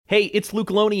Hey, it's Luke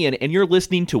Lonian, and you're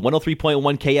listening to 103.1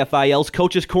 KFIL's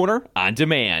Coach's Corner on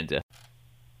demand.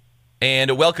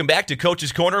 And welcome back to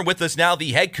Coach's Corner. With us now,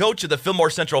 the head coach of the Fillmore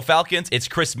Central Falcons. It's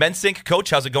Chris Mensink. Coach,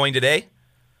 how's it going today?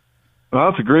 Well,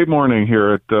 it's a great morning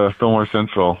here at Fillmore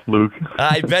Central, Luke.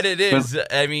 I bet it is.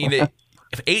 I mean,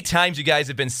 8 times you guys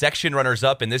have been section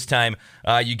runners-up, and this time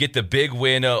you get the big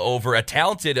win over a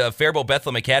talented Faribault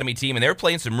Bethlehem Academy team, and they're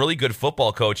playing some really good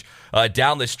football, Coach,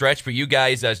 down the stretch. But you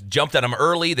guys jumped on them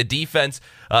early. The defense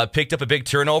picked up a big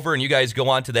turnover, and you guys go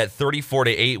on to that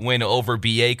 34-8 win over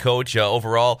BA, Coach.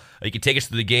 Overall, you can take us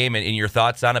through the game and your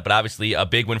thoughts on it, but obviously a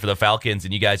big win for the Falcons,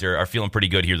 and you guys are feeling pretty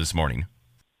good here this morning.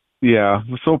 Yeah,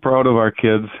 we're so proud of our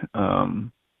kids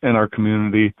and our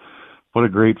community. What a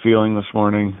great feeling this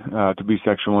morning to be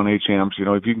Section 1A champs. You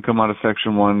know, if you can come out of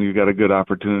Section 1, you got a good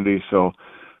opportunity. So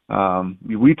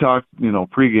we talked,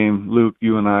 pregame, Luke,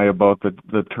 you and I, about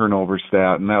the turnover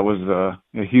stat, and that was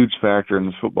a huge factor in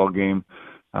this football game.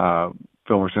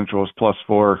 Fillmore Central was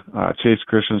 +4. Chase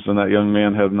Christensen, that young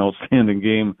man, had an outstanding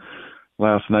game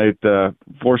last night,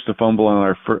 forced a fumble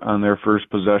on their first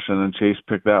possession, and Chase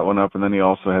picked that one up, and then he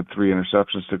also had 3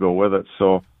 interceptions to go with it.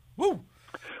 So,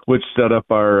 which set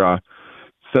up our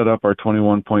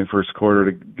 21-point first quarter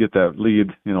to get that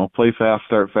lead. Play fast,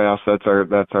 start fast. That's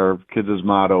our kids'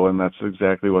 motto, and that's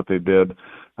exactly what they did,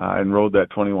 and rode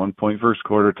that 21-point first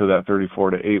quarter to that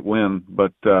 34-8 win.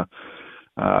 But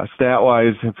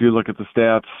stat-wise, if you look at the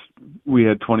stats, we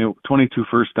had 22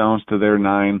 first downs to their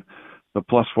 9. The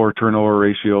 +4 turnover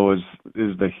ratio is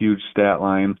the huge stat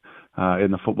line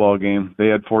in the football game. They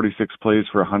had 46 plays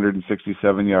for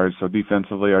 167 yards. So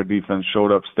defensively, our defense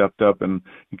showed up, stepped up, and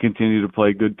continued to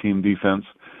play good team defense.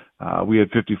 We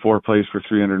had 54 plays for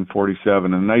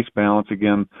 347. A nice balance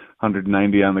again,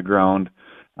 190 on the ground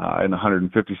and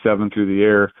 157 through the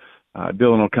air.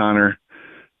 Dylan O'Connor,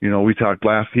 we talked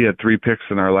he had 3 picks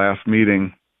in our last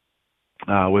meeting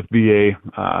with BA,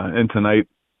 and tonight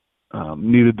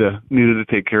needed to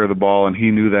take care of the ball, and he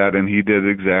knew that, and he did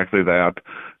exactly that.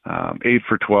 8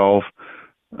 for 12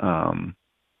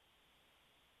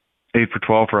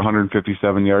 for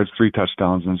 157 yards, 3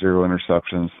 touchdowns and 0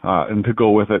 interceptions. And to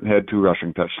go with it, had 2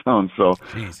 rushing touchdowns. So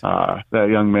that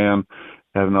young man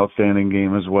had an outstanding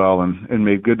game as well, and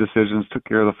made good decisions, took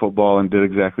care of the football, and did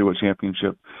exactly what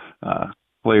championship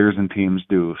players and teams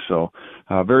do. So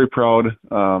very proud,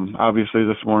 obviously,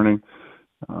 this morning.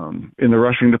 In the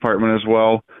rushing department as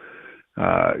well,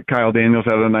 Kyle Daniels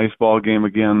had a nice ball game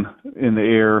again in the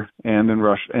air and in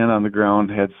rush and on the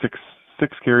ground. Had six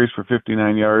carries for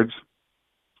 59 yards.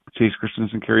 Chase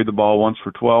Christensen carried the ball once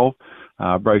for 12.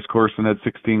 Bryce Corson had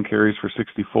 16 carries for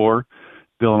 64.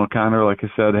 Dylan O'Connor, like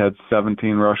I said, had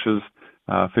 17 rushes,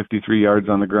 53 yards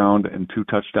on the ground, and 2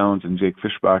 touchdowns. And Jake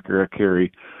Fischbacher a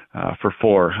carry for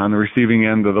 4. On the receiving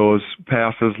end of those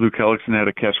passes, Luke Hellickson had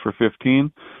a catch for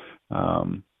 15.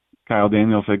 Kyle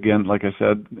Daniels, again, like I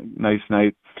said, nice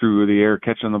night through the air,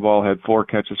 catching the ball, had 4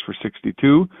 catches for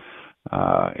 62.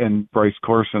 And Bryce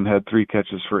Corson had 3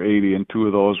 catches for 80, and 2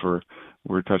 of those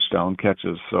were touchdown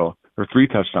catches. So, or 3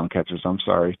 touchdown catches, I'm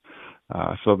sorry.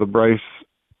 So the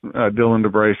Dylan to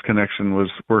Bryce connection was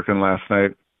working last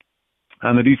night.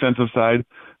 On the defensive side,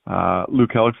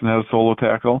 Luke Hellickson had a solo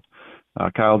tackle.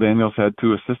 Kyle Daniels had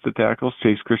 2 assisted tackles.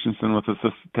 Chase Christensen with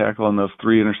assisted tackle and those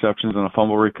 3 interceptions and a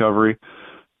fumble recovery.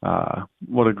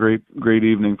 What a great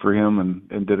evening for him,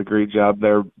 and did a great job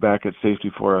there back at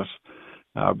safety for us.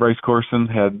 Bryce Corson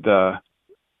had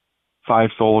 5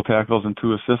 solo tackles and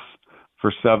 2 assists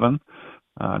for 7.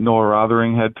 Noah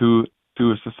Rothering had 2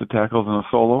 assisted tackles and a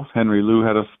solo. Henry Liu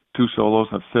had 2 solos,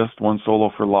 an assist, 1 solo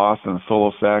for loss, and a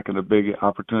solo sack, and a big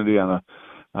opportunity on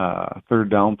a third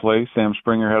down play. Sam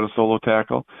Springer had a solo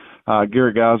tackle.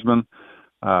 Garrett Gosman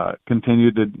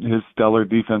continued his stellar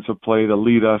defensive play to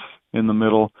lead us in the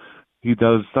middle. He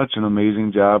does such an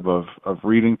amazing job of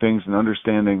reading things and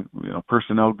understanding,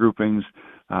 personnel groupings,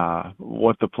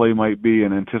 what the play might be,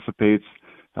 and anticipates.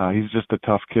 He's just a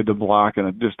tough kid to block,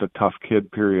 and just a tough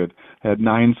kid, period. Had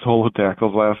 9 solo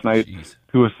tackles last night,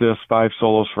 2 assists, 5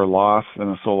 solos for loss, and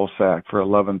a solo sack for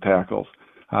 11 tackles.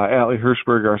 Allie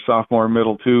Hirschberg, our sophomore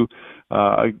middle two,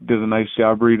 did a nice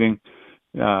job reading,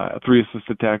 3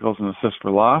 assisted tackles and assist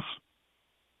for loss.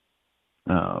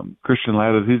 Christian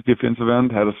Ladd at his defensive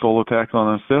end had a solo tackle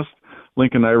and an assist.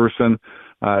 Lincoln Iverson,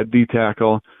 D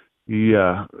tackle.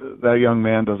 That young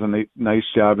man does a nice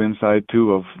job inside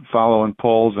too of following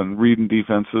pulls and reading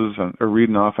defenses or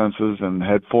reading offenses, and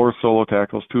had 4 solo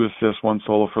tackles, 2 assists, 1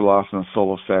 solo for loss, and a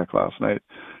solo sack last night.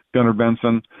 Gunnar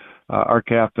Benson, our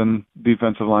captain,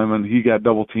 defensive lineman, he got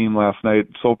double teamed last night.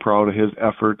 So proud of his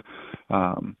effort.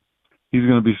 He's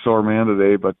going to be sore man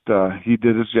today, but he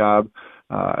did his job.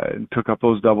 took up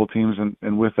those double teams,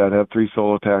 and with that had 3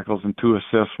 solo tackles and 2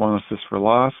 assists, 1 assist for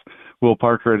loss. Will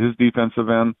Parker at his defensive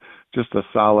end, just a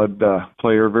solid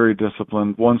player, very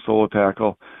disciplined, 1 solo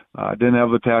tackle. Didn't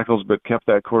have the tackles, but kept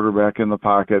that quarterback in the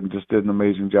pocket and just did an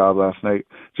amazing job last night.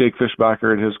 Jake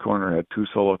Fischbacher at his corner had 2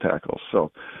 solo tackles.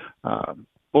 So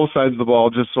both sides of the ball,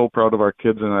 just so proud of our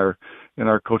kids and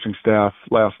our coaching staff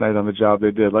last night on the job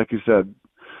they did. Like you said,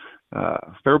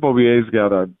 Faribault VA's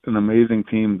got an amazing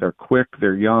team. They're quick,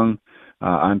 they're young.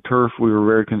 On turf, we were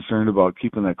very concerned about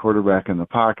keeping that quarterback in the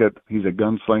pocket. He's a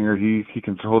gunslinger. He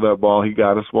can throw that ball. He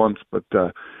got us once, but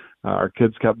our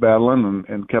kids kept battling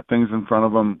and kept things in front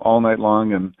of them all night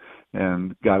long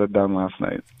and got it done last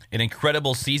night. An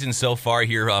incredible season so far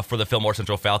here for the Fillmore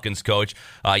Central Falcons, Coach.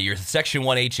 You're Section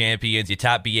 1A champions. You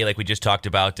top BA like we just talked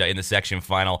about in the section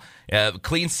final.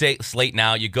 Clean slate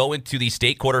now. You go into the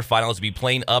state quarterfinals to be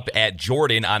playing up at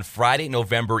Jordan on Friday,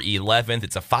 November 11th.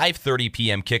 It's a 5:30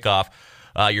 p.m. kickoff.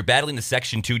 You're battling the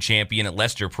Section 2 champion at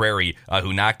Lester Prairie,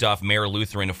 who knocked off Mare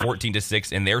Lutheran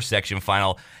 14-6 in their section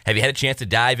final. Have you had a chance to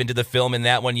dive into the film in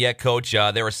that one yet, Coach?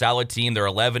 They're a solid team. They're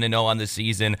 11-0 on the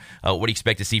season. What do you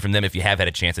expect to see from them if you have had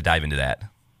a chance to dive into that?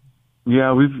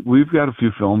 Yeah, we've got a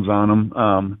few films on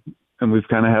them, and we've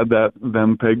kind of had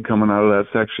them pegged coming out of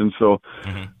that section. So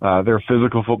they're a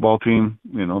physical football team.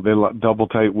 You know, they double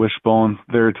tight wishbone.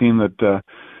 They're a team that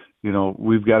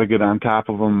we've got to get on top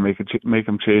of them, make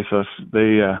them chase us.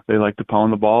 They like to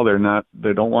pound the ball.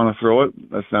 They don't want to throw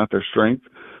it. That's not their strength.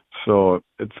 So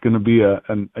it's going to be a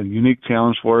unique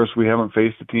challenge for us. We haven't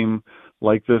faced a team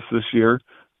like this year.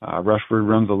 Rushford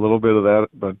runs a little bit of that,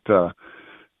 but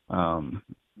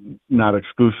not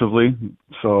exclusively.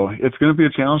 So it's going to be a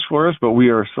challenge for us, but we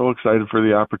are so excited for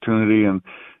the opportunity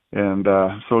and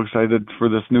so excited for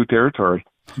this new territory.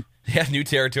 Yeah, new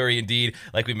territory indeed.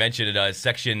 Like we mentioned,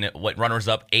 section runners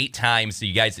up 8 times. So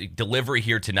you guys deliver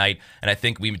here tonight, and I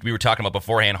think we were talking about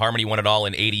beforehand. Harmony won it all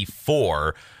in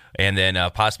 '84, and then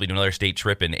possibly to another state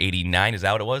trip in '89. Is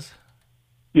that what it was?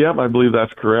 Yep, I believe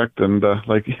that's correct. And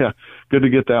good to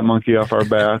get that monkey off our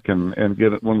back and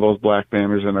get one of those black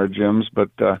banners in our gyms. But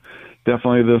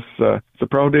definitely it's a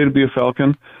proud day to be a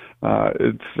Falcon.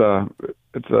 It's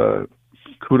a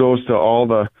kudos to all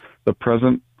the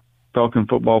present Falcon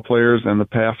football players and the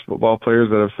past football players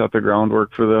that have set the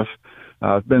groundwork for this.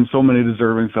 Been so many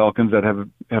deserving Falcons that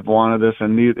have wanted this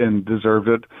and deserved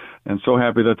it, and so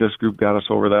happy that this group got us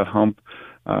over that hump.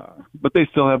 But they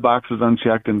still have boxes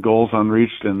unchecked and goals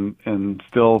unreached, and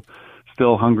still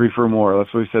hungry for more.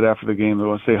 That's what we said after the game. They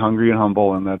want to stay hungry and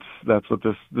humble, and that's what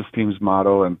this team's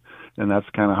motto, and that's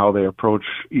kind of how they approach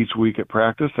each week at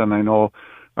practice. And I know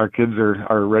our kids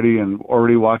are ready and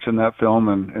already watching that film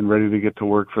and ready to get to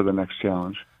work for the next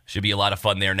challenge. Should be a lot of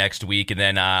fun there next week. And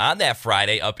then on that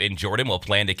Friday up in Jordan, we'll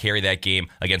plan to carry that game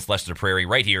against Lester Prairie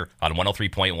right here on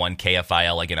 103.1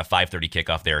 KFIL. Again, a 5:30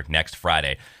 kickoff there next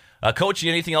Friday. Coach,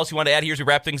 anything else you want to add here as we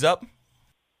wrap things up?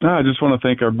 No, I just want to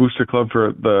thank our booster club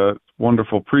for the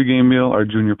wonderful pregame meal, our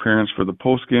junior parents for the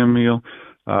postgame meal.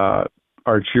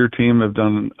 Our cheer team have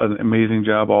done an amazing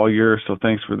job all year, so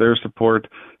thanks for their support.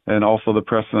 And also the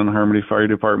Preston and Harmony Fire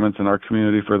Departments and our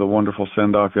community for the wonderful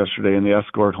send-off yesterday and the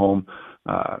escort home.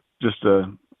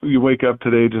 You wake up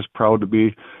today just proud to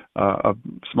be a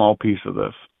small piece of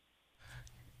this.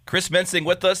 Chris Mensing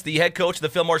with us, the head coach of the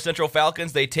Fillmore Central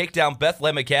Falcons. They take down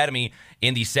Bethlehem Academy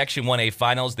in the Section 1A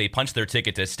finals. They punch their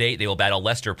ticket to state. They will battle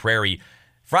Lester Prairie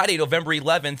Friday, November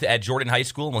 11th at Jordan High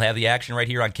School. And we'll have the action right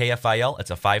here on KFIL.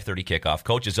 It's a 5:30 kickoff.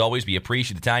 Coach, as always, we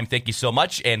appreciate the time. Thank you so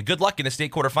much, and good luck in the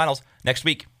state quarterfinals next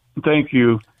week. Thank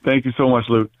you. Thank you so much,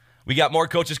 Luke. We got more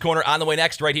Coach's Corner on the way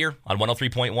next right here on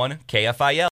 103.1 KFIL.